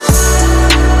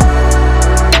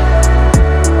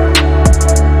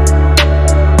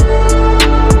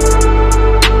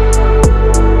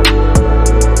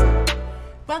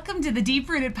the Deep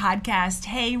Rooted Podcast.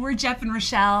 Hey, we're Jeff and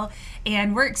Rochelle,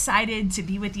 and we're excited to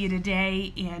be with you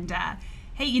today. And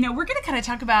hey, we're going to kind of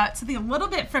talk about something a little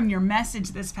bit from your message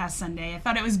this past Sunday. I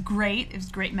thought it was great. It was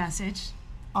a great message.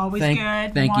 Always good.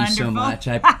 Thank Wonderful. you so much.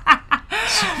 I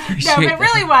appreciate No, but it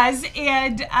really was.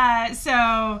 And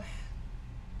so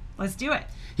let's do it.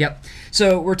 Yep.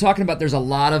 So we're talking about there's a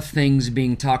lot of things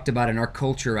being talked about in our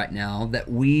culture right now that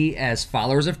we as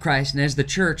followers of Christ and as the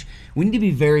church, we need to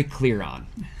be very clear on.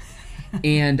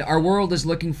 And our world is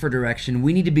looking for direction.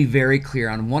 We need to be very clear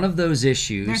on one of those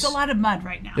issues. There's a lot of mud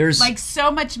right now. There's like so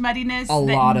much muddiness.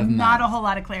 Not a whole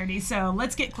lot of clarity. So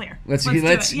let's get clear. Let's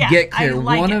get clear.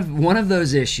 Like one of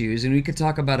those issues, and we could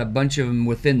talk about a bunch of them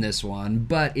within this one,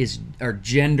 but are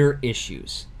gender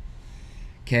issues.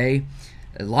 Okay?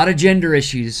 A lot of gender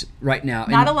issues right now.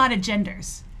 Not a lot of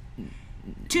genders.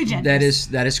 2 genders.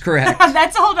 That is correct.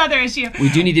 That's a whole other issue. We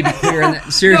do need to be clear on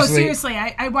that. Seriously. No, seriously.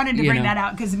 I wanted to bring that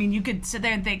out because, you could sit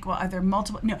there and think, well, are there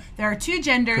multiple? No, there are 2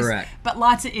 genders, correct, but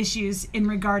lots of issues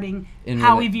regarding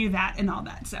how we view that and all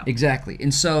that. So exactly.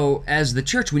 And so as the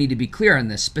church, we need to be clear on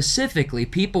this. Specifically,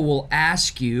 people will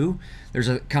ask you, there's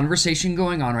a conversation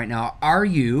going on right now, are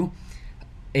you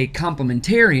a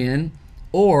complementarian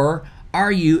or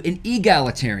are you an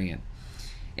egalitarian?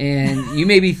 And you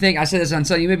may be thinking, I said this on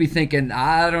Sunday, you may be thinking,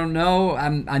 I don't know,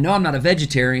 I know I'm not a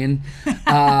vegetarian, but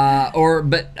I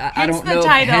don't know.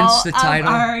 Hence the title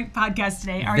of our podcast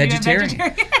today, Are You a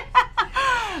Vegetarian?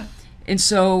 And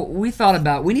so we thought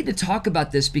about, we need to talk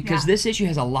about this because this issue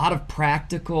has a lot of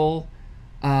practical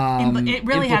it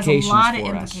really has a lot of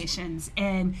implications. Us.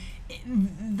 And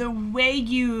the way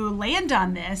you land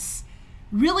on this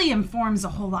really informs a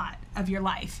whole lot of your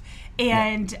life.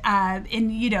 And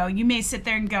you may sit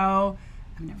there and go,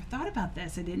 I've never thought about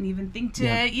this. I didn't even think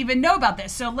to even know about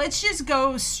this. So let's just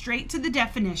go straight to the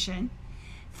definition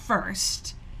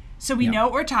first, so we know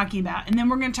what we're talking about, and then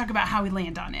we're going to talk about how we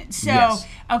land on it. So,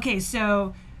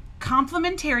 so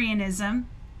complementarianism,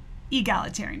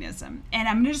 egalitarianism, and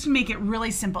I'm just going to make it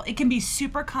really simple. It can be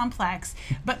super complex,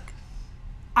 but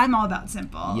I'm all about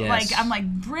simple. Yes. I'm like,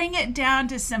 bring it down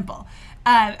to simple.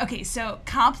 So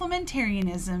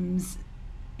complementarianisms,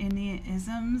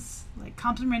 like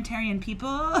complementarian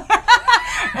people.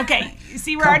 Okay,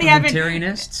 see, we're already having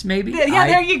complementarianists, maybe. Yeah,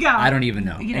 there you go. I don't even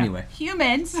know. Anyway,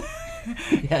 humans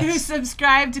who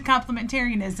subscribe to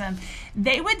complementarianism,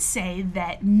 they would say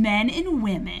that men and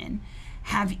women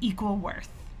have equal worth.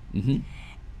 Mm-hmm.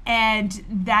 And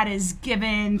that is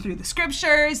given through the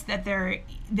scriptures. That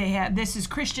this is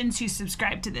Christians who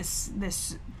subscribe to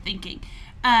this thinking.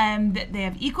 That they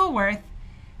have equal worth,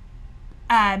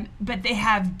 but they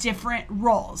have different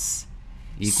roles.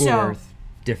 Equal worth,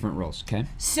 different roles, okay?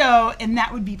 So, and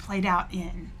that would be played out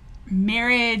in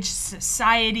marriage,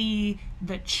 society,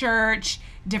 the church,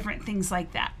 different things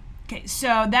like that. Okay,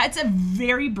 so that's a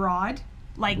very broad,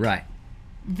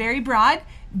 very broad,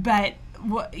 but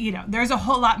there's a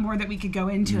whole lot more that we could go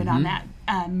into it on that,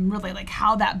 really like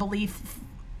how that belief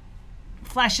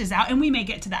fleshes out, and we may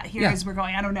get to that here as we're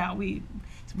going. I don't know.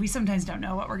 We sometimes don't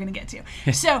know what we're going to get to.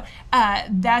 So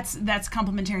that's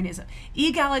complementarianism.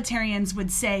 Egalitarians would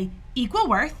say equal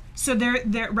worth. So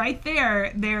they're right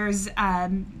there. There's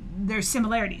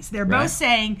similarities. They're both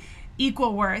saying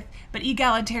equal worth, but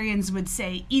egalitarians would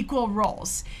say equal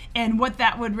roles. And what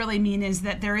that would really mean is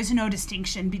that there is no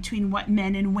distinction between what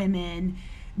men and women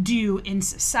do in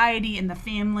society, in the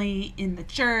family, in the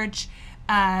church,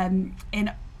 and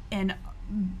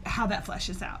how that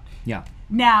fleshes out. Yeah.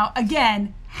 Now,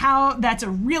 again, how that's a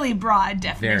really broad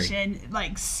definition,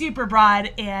 like super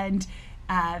broad, and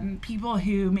people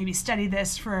who maybe study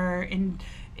this in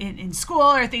school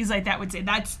or things like that would say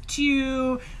that's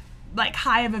too like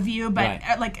high of a view, but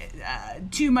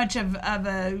too much of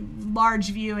a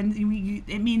large view, and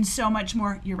it means so much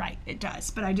more. You're right, it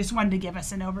does. But I just wanted to give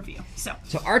us an overview. So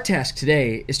our task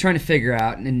today is trying to figure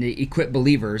out and to equip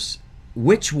believers,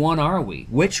 which one are we?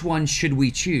 Which one should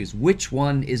we choose? Which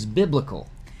one is biblical?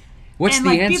 What's the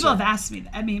answer? People have asked me.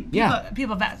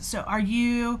 People have asked. So are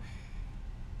you,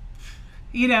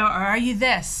 or are you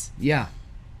this? Yeah.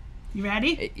 You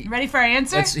ready? You ready for our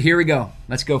answer? Here we go.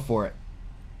 Let's go for it.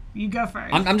 You go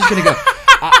first. I'm just going to go.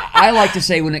 I like to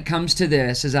say when it comes to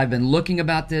this, as I've been looking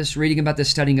about this, reading about this,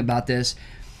 studying about this,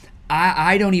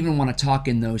 I don't even want to talk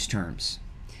in those terms.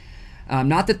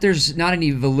 Not that there's not any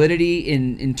validity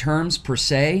in terms per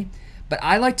se, but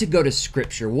I like to go to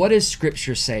Scripture. What does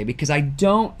Scripture say? Because I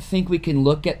don't think we can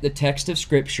look at the text of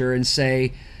Scripture and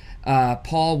say,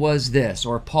 Paul was this,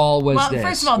 or Paul was this. Well,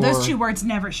 first of all, those 2 words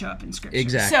never show up in Scripture.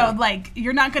 Exactly. So,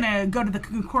 you're not going to go to the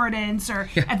concordance or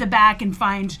at the back and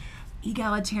find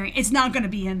egalitarian. It's not going to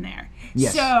be in there.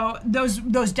 Yes. So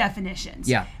those definitions.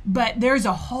 Yeah. But there's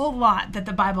a whole lot that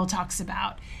the Bible talks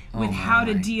about with how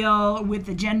to deal with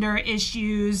the gender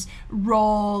issues,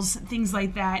 roles, things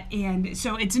like that. And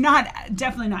so it's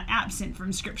definitely not absent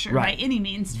from Scripture by any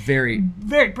means. Very,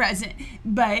 very present.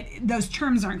 But those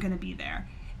terms aren't going to be there.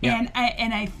 Yeah.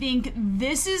 And I think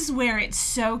this is where it's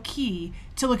so key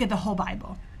to look at the whole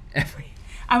Bible.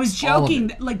 I was joking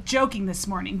this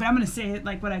morning, but I'm going to say it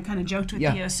like what I kind of joked with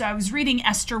you. So I was reading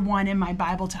Esther 1 in my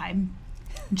Bible time,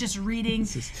 just reading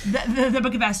the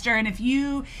book of Esther. And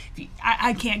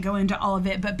I can't go into all of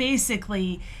it, but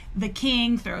basically the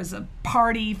king throws a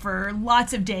party for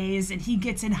lots of days and he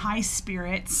gets in high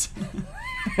spirits.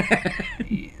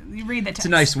 You read the text. It's a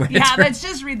nice way. Yeah, let's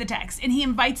just read the text. And he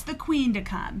invites the queen to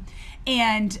come.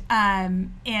 And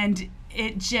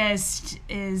it just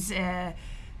is...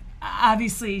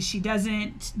 obviously she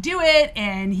doesn't do it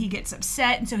and he gets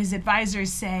upset, and so his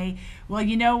advisors say, well,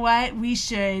 you know what, we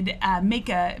should make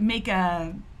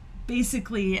a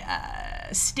basically a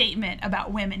statement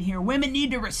about women here. Women need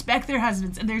to respect their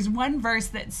husbands. And there's one verse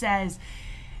that says,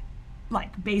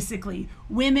 like, basically,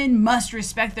 women must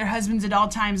respect their husbands at all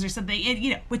times or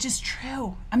something, which is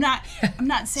true. I'm not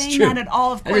saying that at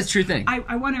all, of course. That is a true thing.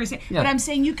 I want to say, but I'm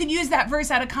saying you could use that verse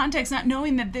out of context, not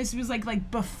knowing that this was like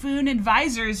buffoon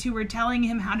advisors who were telling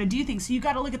him how to do things. So you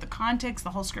got to look at the context,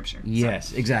 the whole Scripture.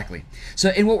 Yes, exactly.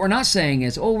 So, and what we're not saying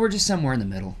is, we're just somewhere in the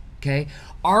middle, okay?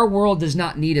 Our world does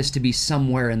not need us to be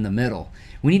somewhere in the middle.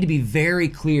 We need to be very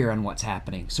clear on what's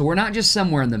happening. So we're not just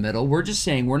somewhere in the middle. We're just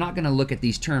saying we're not going to look at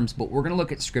these terms, but we're going to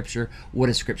look at Scripture. What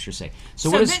does Scripture say?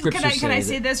 So what does Scripture say? Can I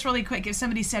say this really quick? If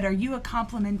somebody said, are you a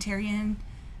complementarianism?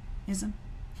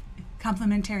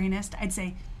 Complementarianist? I'd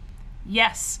say,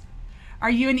 yes. Are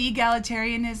you an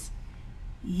egalitarianist?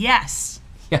 Yes.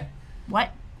 Yeah.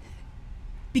 What?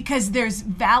 Because there's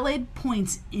valid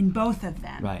points in both of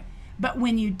them. Right. But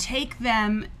when you take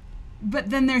them...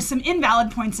 But then there's some invalid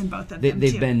points in both of them,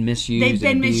 They've too. been misused. They've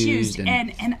been abused, misused.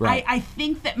 And right. I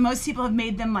think that most people have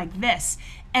made them like this.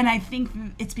 And I think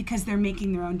it's because they're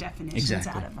making their own definitions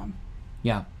out of them.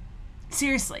 Yeah.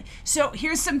 Seriously. So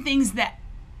here's some things that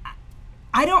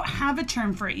I don't have a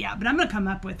term for it yet, but I'm going to come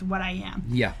up with what I am.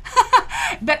 Yeah.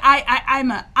 But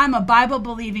I'm a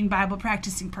Bible-believing,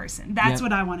 Bible-practicing person. That's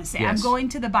what I want to say. Yes. I'm going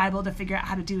to the Bible to figure out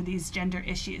how to do these gender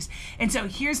issues. And so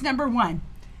here's number one.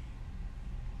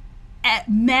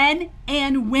 Men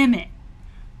and women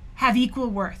have equal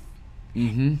worth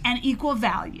and equal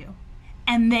value,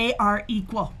 and they are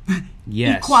equal.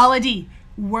 Yes. Equality,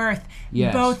 worth.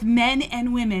 Yes. Both men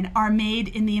and women are made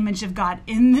in the image of God.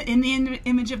 In the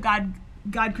image of God,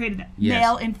 God created them. Yes.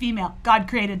 Male and female, God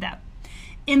created them.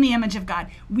 In the image of God.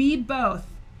 We both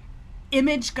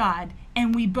image God,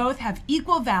 and we both have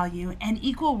equal value and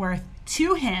equal worth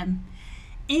to Him.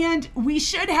 And we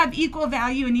should have equal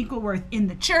value and equal worth in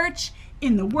the church,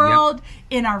 in the world,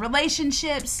 in our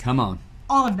relationships. Come on.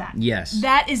 All of that. Yes.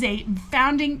 That is a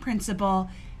founding principle,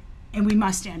 and we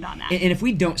must stand on that. And if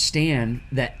we don't stand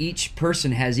that each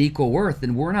person has equal worth,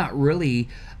 then we're not really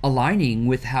aligning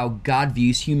with how God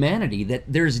views humanity, that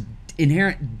there's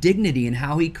inherent dignity in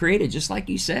how He created, just like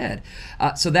you said.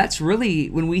 So that's really,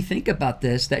 when we think about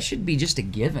this, that should be just a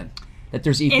given. That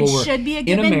there's equal worth. It should be a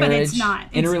given, in a marriage, but it's not.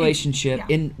 In a relationship,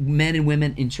 in men and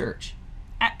women in church.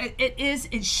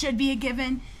 It should be a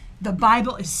given. The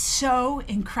Bible is so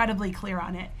incredibly clear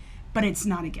on it, but it's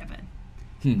not a given.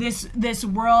 This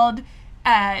world,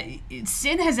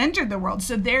 sin has entered the world,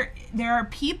 so there are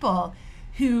people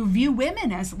who view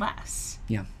women as less.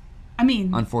 Yeah. I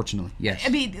mean, unfortunately, yes. I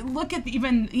mean, look at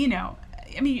even,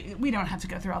 we don't have to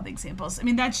go through all the examples. I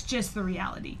mean, that's just the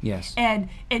reality. Yes. And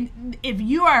if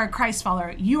you are a Christ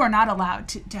follower, you are not allowed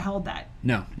to hold that.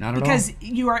 No, not at all. Because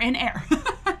you are in error.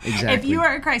 Exactly. If you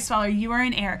are a Christ follower, you are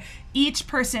in error. Each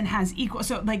person has equal.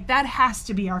 So, that has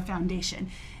to be our foundation.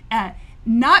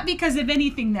 Not because of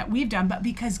anything that we've done, but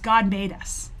because God made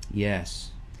us.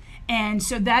 Yes. And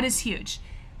so that is huge.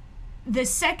 The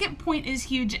second point is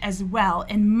huge as well,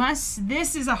 and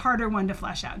this is a harder one to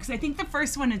flesh out, because I think the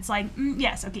first one, it's like,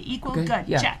 yes, okay, equal, good,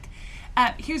 yeah. check.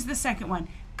 Here's the second one.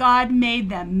 God made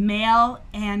them male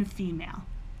and female.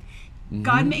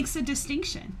 God makes a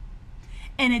distinction,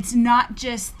 and it's not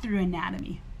just through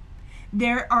anatomy.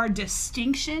 There are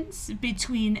distinctions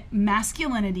between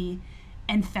masculinity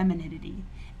and femininity.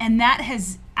 And that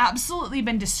has absolutely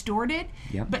been distorted.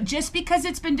 Yep. But just because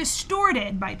it's been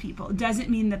distorted by people doesn't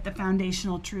mean that the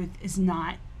foundational truth is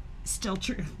not still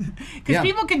truth. Because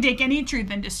people can take any truth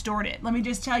and distort it. Let me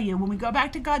just tell you, when we go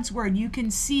back to God's word, you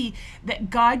can see that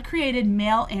God created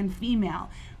male and female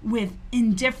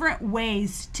in different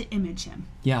ways to image him.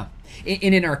 Yeah.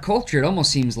 And in our culture, it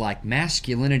almost seems like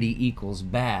masculinity equals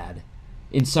bad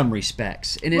in some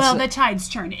respects. And it's, the tide's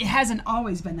turned. It hasn't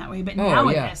always been that way, but now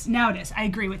it is. Now it is. I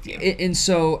agree with you. And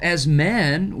so as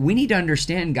men, we need to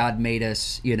understand God made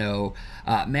us,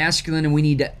 masculine, and we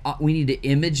need to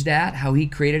image that, how he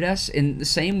created us. And the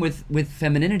same with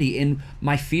femininity. And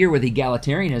my fear with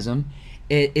egalitarianism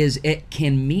it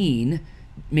can mean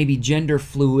maybe gender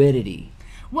fluidity.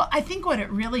 Well, I think what it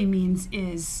really means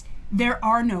is there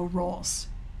are no roles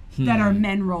that are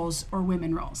men roles or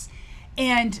women roles.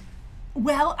 And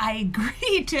well, I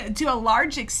agree to a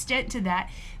large extent to that.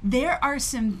 There are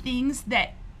some things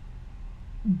that,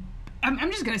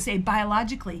 I'm just going to say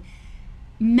biologically,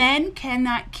 men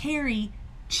cannot carry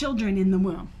children in the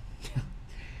womb.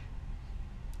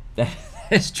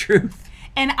 That's truth.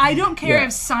 And I don't care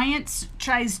if science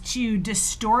tries to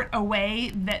distort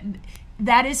away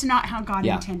that is not how God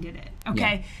intended it.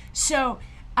 Okay? Yeah. So,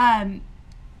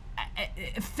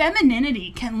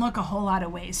 femininity can look a whole lot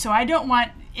of ways. So I don't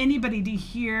want anybody to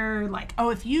hear like, oh,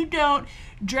 if you don't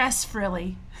dress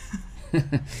frilly,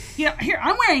 here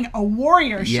I'm wearing a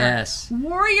warrior shirt. Yes,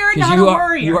 warrior, not a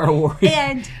warrior. You are a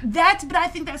warrior, but I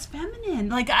think that's feminine.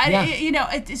 Like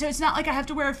so it's not like I have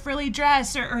to wear a frilly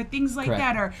dress or things like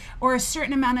that, or a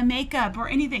certain amount of makeup or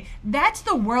anything. That's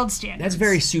the world standards. That's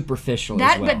very superficial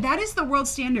as well. But that is the world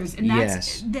standards, and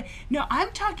that's no.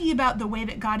 I'm talking about the way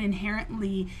that God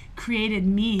inherently created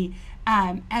me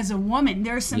as a woman.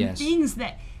 There are some things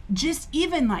that just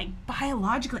even like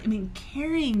biologically,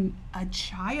 carrying a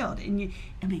child and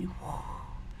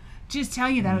just tell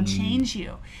you that'll change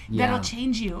you. That'll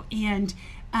change you. And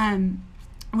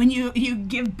when you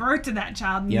give birth to that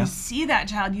child and you see that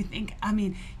child, you think,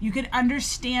 you could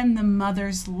understand the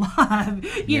mother's love,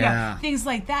 you know, things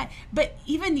like that. But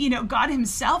even, God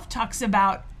himself talks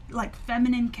about like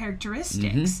feminine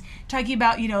characteristics, talking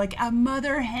about, like a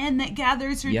mother hen that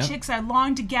gathers her chicks. I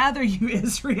long to gather you,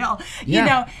 Israel.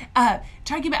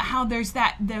 Talking about how there's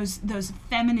those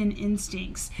feminine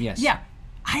instincts. Yeah,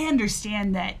 I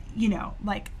understand that.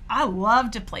 Like I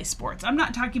love to play sports. I'm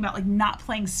not talking about like not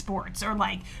playing sports or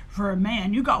like for a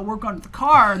man you got to work on the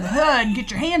car or the hood and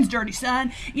get your hands dirty,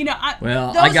 son. I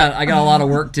got a lot of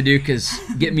work to do because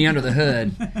get me under the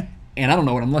hood. And I don't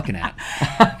know what I'm looking at.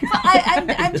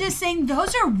 I'm just saying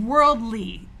those are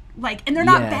worldly, and they're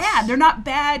not bad. They're not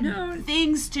bad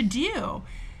things to do.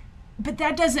 But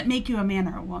that doesn't make you a man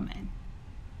or a woman.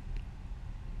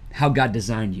 How God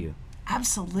designed you.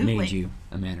 Absolutely. Made you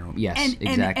a man or a woman. Yes,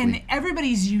 exactly. And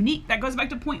everybody's unique. That goes back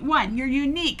to point one. You're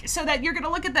unique, so that you're going to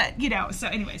look at that, So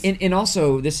anyways. And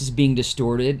also, this is being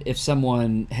distorted if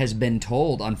someone has been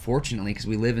told, unfortunately, because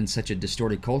we live in such a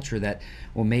distorted culture that,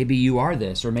 well, maybe you are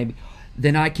this, or maybe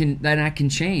then I can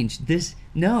change this.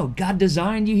 No, God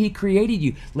designed you. He created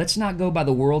you. Let's not go by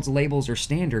the world's labels or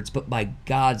standards, but by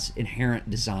God's inherent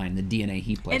design, the DNA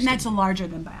He placed. And that's larger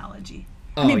than biology.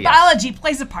 Yes. Biology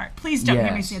plays a part. Please don't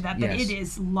hear me say that, but it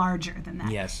is larger than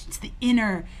that. Yes. It's the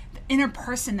inner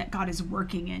person that God is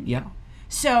working in you. Yep.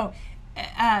 So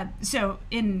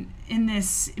in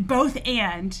this both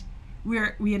and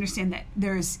we understand that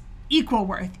there's equal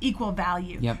worth, equal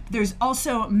value. Yep. There's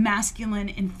also masculine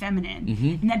and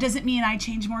feminine. And that doesn't mean I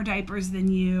change more diapers than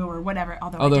you or whatever,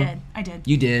 although I did.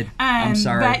 You did. I'm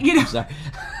sorry. But, I'm sorry.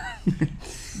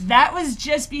 That was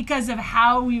just because of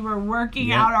how we were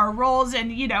working out our roles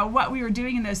and, what we were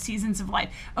doing in those seasons of life.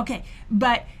 Okay,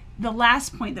 but the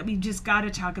last point that we've just got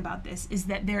to talk about this is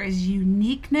that there is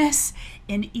uniqueness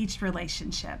in each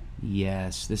relationship.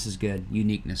 Yes, this is good.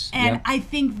 Uniqueness. And I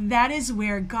think that is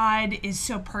where God is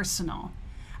so personal.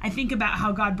 I think about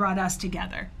how God brought us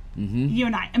together. You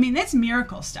and I. That's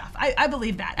miracle stuff. I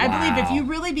believe that. Wow. I believe if you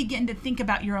really begin to think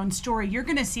about your own story, you're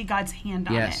going to see God's hand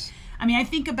on it. I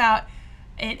think about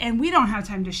it, and we don't have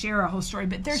time to share a whole story,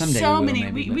 but there's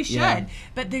we should.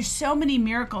 But there's so many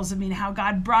miracles. How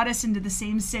God brought us into the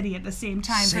same city at the same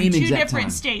time from two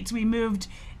different states. We moved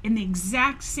in the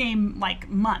exact same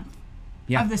month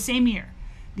of the same year,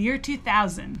 the year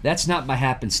 2000. That's not by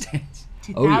happenstance.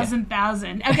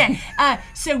 2000. Okay,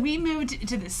 so we moved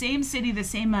to the same city the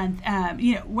same month.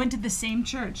 Went to the same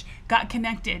church, got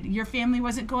connected. Your family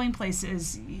wasn't going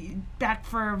places back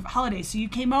for holidays, so you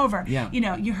came over.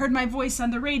 You heard my voice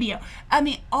on the radio.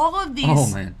 All of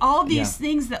these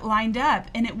things that lined up,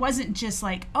 and it wasn't just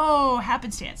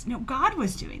happenstance. No, God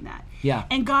was doing that.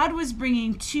 And God was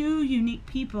bringing two unique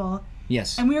people.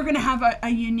 Yes. And we were going to have a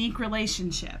unique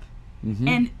relationship.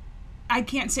 And I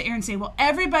can't sit here and say, well,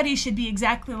 everybody should be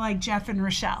exactly like Jeff and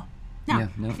Rochelle. No,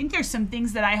 I think there's some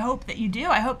things that I hope that you do.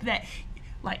 I hope that,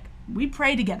 like, we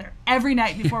pray together every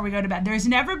night before we go to bed. There's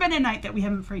never been a night that we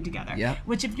haven't prayed together. Yep.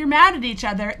 Which, if you're mad at each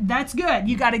other, that's good.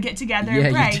 You got to get together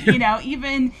and pray.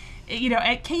 Even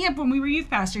at camp when we were youth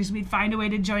pastors, we'd find a way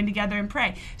to join together and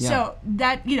pray. Yeah. So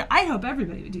that, I hope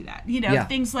everybody would do that.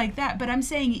 Things like that. But I'm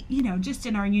saying, just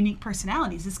in our unique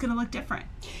personalities, it's going to look different.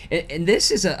 And this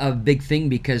is a big thing,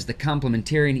 because the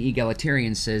Complementarian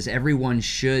Egalitarian says everyone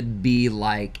should be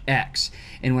like X.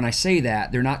 And when I say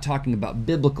that, they're not talking about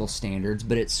biblical standards,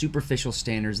 but it's superficial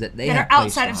standards that they have are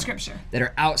outside of Scripture. That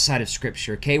are outside of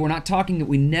Scripture. Okay, we're not talking.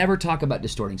 We never talk about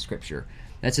distorting Scripture.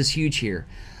 That's just huge here.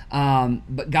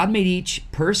 But God made each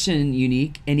person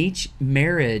unique, and each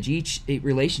marriage, each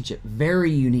relationship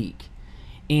very unique.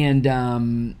 And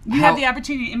you have the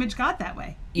opportunity to image God that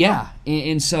way. Yeah,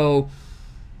 and so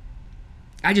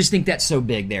I just think that's so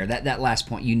big there, that last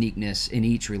point, uniqueness in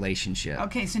each relationship.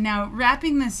 Okay, so now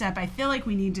wrapping this up, I feel like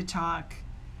we need to talk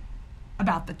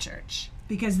about the church,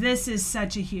 because this is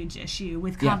such a huge issue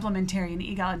with complementarian,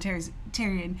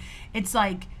 egalitarian. It's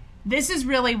like, this is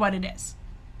really what it is.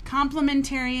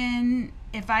 Complementarian,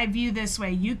 if I view this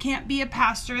way, you can't be a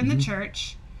pastor in the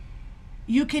church.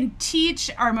 You can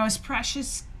teach our most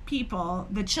precious people,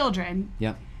 the children,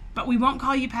 but we won't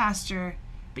call you pastor,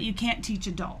 but you can't teach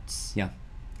adults. Yeah.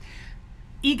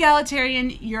 Egalitarian,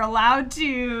 you're allowed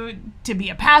to be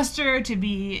a pastor, to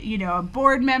be, a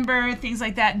board member, things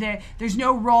like that. There's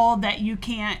no role that you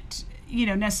can't,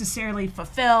 necessarily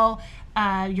fulfill.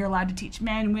 You're allowed to teach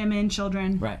men, women,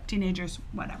 children, teenagers,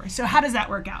 whatever. So how does that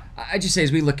work out? I just say,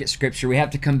 as we look at Scripture, we have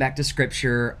to come back to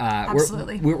Scripture.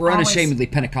 Absolutely. We're unashamedly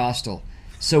Pentecostal.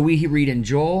 So we read in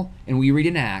Joel and we read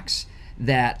in Acts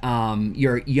that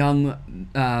your young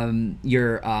men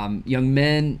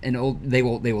and old, they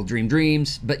will dream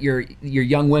dreams, but your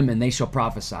young women, they shall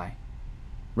prophesy.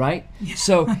 Right?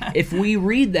 So if we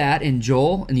read that in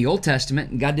Joel in the Old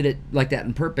Testament, and God did it like that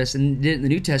on purpose, and did it in the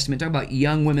New Testament, talk about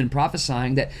young women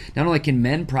prophesying, that not only can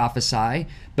men prophesy,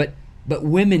 but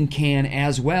women can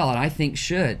as well, and I think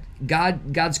should.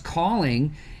 God's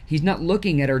calling, He's not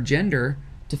looking at our gender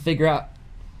to figure out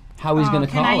how He's going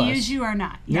to call us. Can I use you or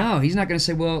not? Yeah. No, He's not going to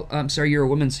say, well, I'm sorry, you're a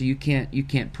woman, so you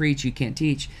can't preach, you can't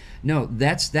teach. No,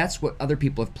 that's what other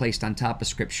people have placed on top of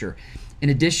Scripture. In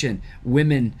addition,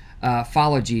 women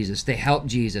follow Jesus. They help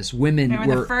Jesus. Women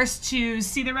were the first to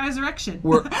see the resurrection.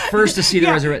 Were first to see the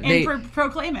resurrection. And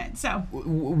proclaim it. So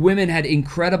women had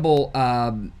incredible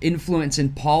influence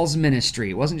in Paul's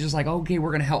ministry. It wasn't just like, okay, we're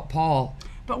going to help Paul.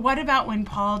 But what about when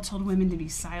Paul told women to be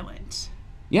silent?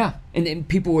 Yeah, and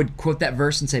people would quote that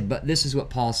verse and say, but this is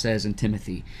what Paul says in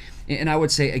Timothy. And I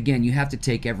would say, again, you have to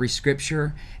take every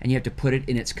Scripture and you have to put it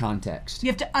in its context. You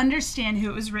have to understand who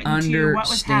it was written to, what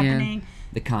was happening.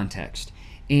 The context.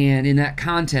 And in that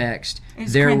context,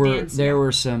 there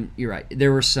were some, you're right,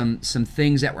 there were some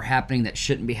things that were happening that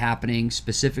shouldn't be happening,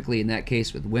 specifically in that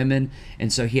case with women.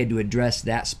 And so he had to address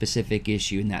that specific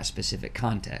issue in that specific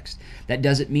context. That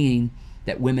doesn't mean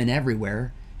that women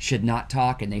everywhere should not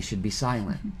talk and they should be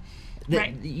silent.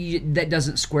 That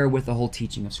doesn't square with the whole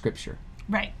teaching of Scripture.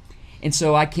 Right. And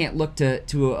so I can't look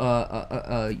to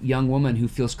a young woman who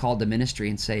feels called to ministry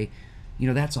and say,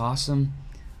 that's awesome,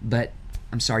 but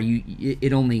I'm sorry, you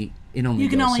can only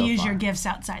use so your gifts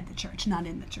outside the church, not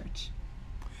in the church.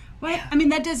 Well, I mean,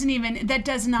 that does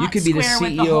not. You could be the CEO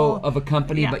with the whole, of a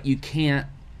company, but you can't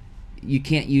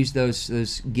use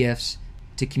those gifts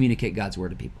to communicate God's word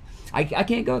to people. I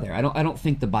can't go there. I don't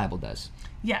think the Bible does.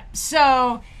 Yeah.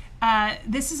 So.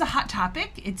 This is a hot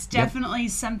topic. It's definitely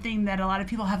something that a lot of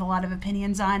people have a lot of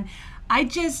opinions on. I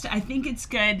think it's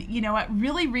good. You know what?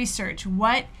 Really research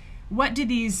what do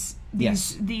these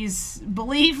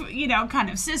belief, kind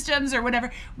of systems or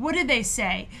whatever. What do they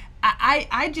say?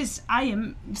 I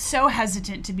am so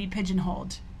hesitant to be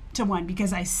pigeonholed to one,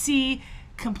 because I see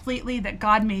completely that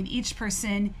God made each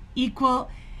person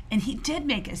equal, and He did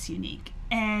make us unique.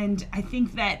 And I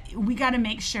think that we got to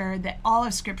make sure that all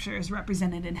of Scripture is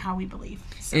represented in how we believe.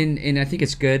 So. And I think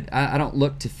it's good. I don't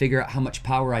look to figure out how much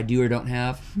power I do or don't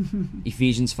have.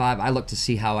 Ephesians 5, I look to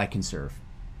see how I can serve.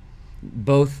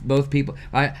 Both people.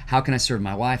 How can I serve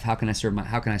my wife? How can I serve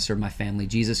my family?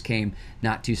 Jesus came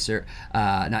not to serve,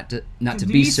 not to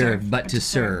be served, but to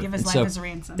serve. Give His life as a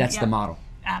ransom. That's the model.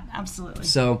 Absolutely.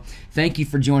 So thank you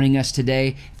for joining us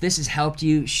today. If this has helped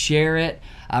you, share it,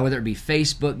 whether it be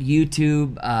Facebook,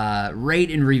 YouTube,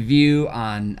 rate and review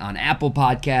on Apple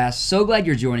Podcasts. So glad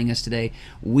you're joining us today.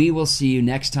 We will see you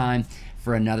next time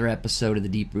for another episode of the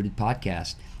Deep Rooted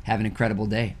Podcast. Have an incredible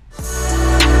day.